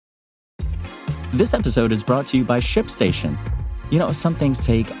This episode is brought to you by ShipStation. You know, some things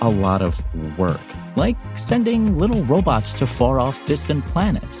take a lot of work, like sending little robots to far-off distant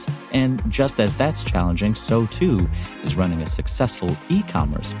planets. And just as that's challenging, so too is running a successful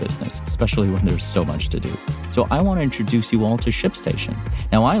e-commerce business, especially when there's so much to do. So I want to introduce you all to ShipStation.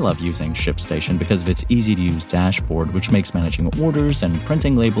 Now, I love using ShipStation because of its easy-to-use dashboard, which makes managing orders and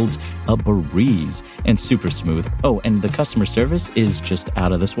printing labels a breeze and super smooth. Oh, and the customer service is just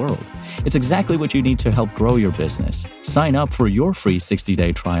out of this world. It's exactly what you need to help grow your business. Sign up for your free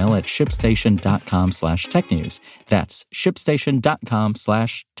 60-day trial at shipstation.com/technews. That's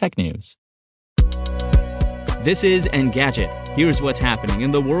shipstation.com/technews. This is Engadget. Here's what's happening in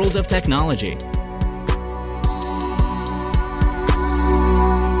the world of technology.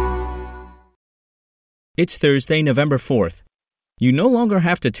 It's Thursday, November 4th. You no longer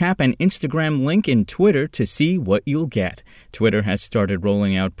have to tap an Instagram link in Twitter to see what you'll get. Twitter has started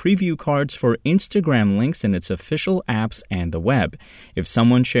rolling out preview cards for Instagram links in its official apps and the web. If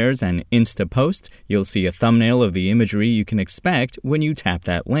someone shares an Insta post, you'll see a thumbnail of the imagery you can expect when you tap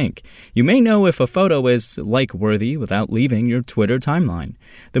that link. You may know if a photo is like-worthy without leaving your Twitter timeline.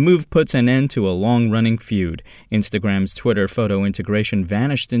 The move puts an end to a long-running feud. Instagram's Twitter photo integration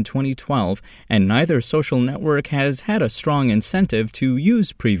vanished in 2012, and neither social network has had a strong incentive to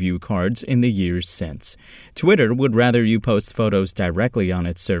use preview cards in the years since. Twitter would rather you post photos directly on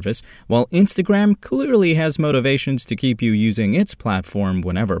its service, while Instagram clearly has motivations to keep you using its platform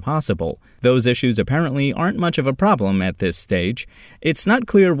whenever possible. Those issues apparently aren't much of a problem at this stage. It's not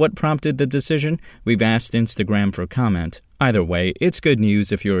clear what prompted the decision. We've asked Instagram for comment. Either way, it's good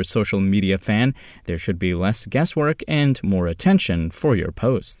news if you're a social media fan. There should be less guesswork and more attention for your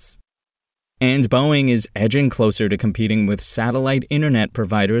posts. And Boeing is edging closer to competing with satellite internet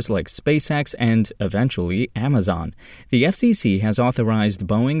providers like SpaceX and, eventually, Amazon. The FCC has authorized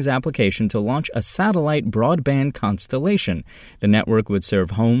Boeing's application to launch a satellite broadband constellation. The network would serve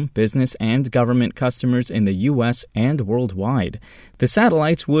home, business, and government customers in the U.S. and worldwide. The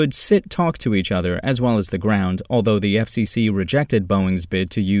satellites would talk to each other as well as the ground, although the FCC rejected Boeing's bid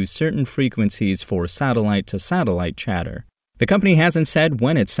to use certain frequencies for satellite-to-satellite chatter. The company hasn't said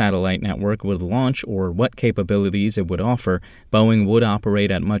when its satellite network would launch or what capabilities it would offer. Boeing would operate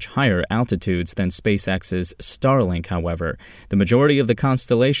at much higher altitudes than SpaceX's Starlink, however. The majority of the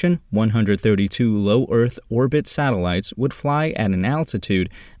constellation, 132 low Earth orbit satellites, would fly at an altitude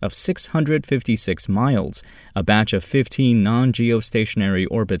of 656 miles. A batch of 15 non-geostationary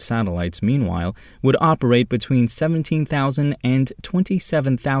orbit satellites, meanwhile, would operate between 17,000 and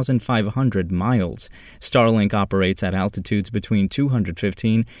 27,500 miles. Starlink operates at altitudes between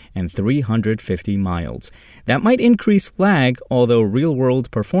 215 and 350 miles. That might increase lag, although real-world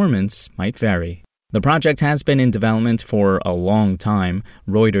performance might vary. The project has been in development for a long time.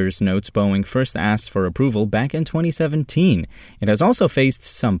 Reuters notes Boeing first asked for approval back in 2017. It has also faced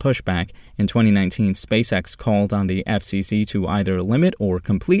some pushback. In 2019, SpaceX called on the FCC to either limit or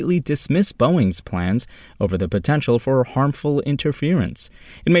completely dismiss Boeing's plans over the potential for harmful interference.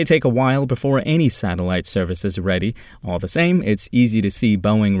 It may take a while before any satellite service is ready. All the same, it's easy to see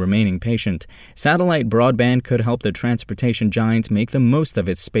Boeing remaining patient. Satellite broadband could help the transportation giant make the most of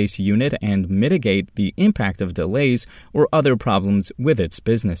its space unit and mitigate the impact of delays or other problems with its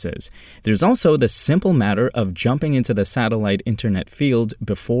businesses. There's also the simple matter of jumping into the satellite internet field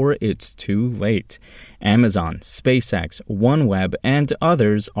before it's too late. Amazon, SpaceX, OneWeb, and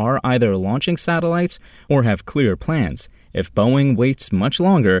others are either launching satellites or have clear plans. If Boeing waits much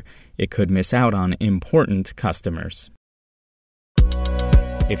longer, it could miss out on important customers.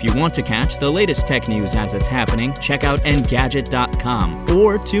 If you want to catch the latest tech news as it's happening, check out Engadget.com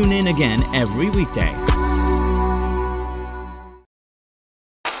or tune in again every weekday.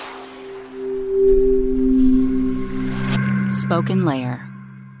 SpokenLayer.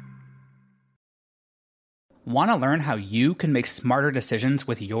 Want to learn how you can make smarter decisions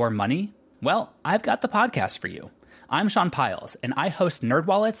with your money? Well, I've got the podcast for you. I'm Sean Piles, and I host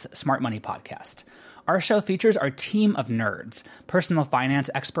NerdWallet's Smart Money Podcast. Our show features our team of nerds, personal finance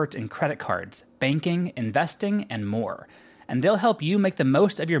experts in credit cards, banking, investing, and more. And they'll help you make the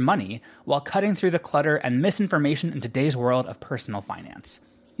most of your money while cutting through the clutter and misinformation in today's world of personal finance.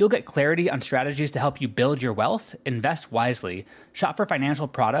 You'll get clarity on strategies to help you build your wealth, invest wisely, shop for financial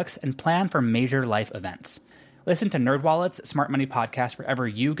products, and plan for major life events. Listen to NerdWallet's Smart Money Podcast wherever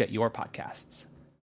you get your podcasts.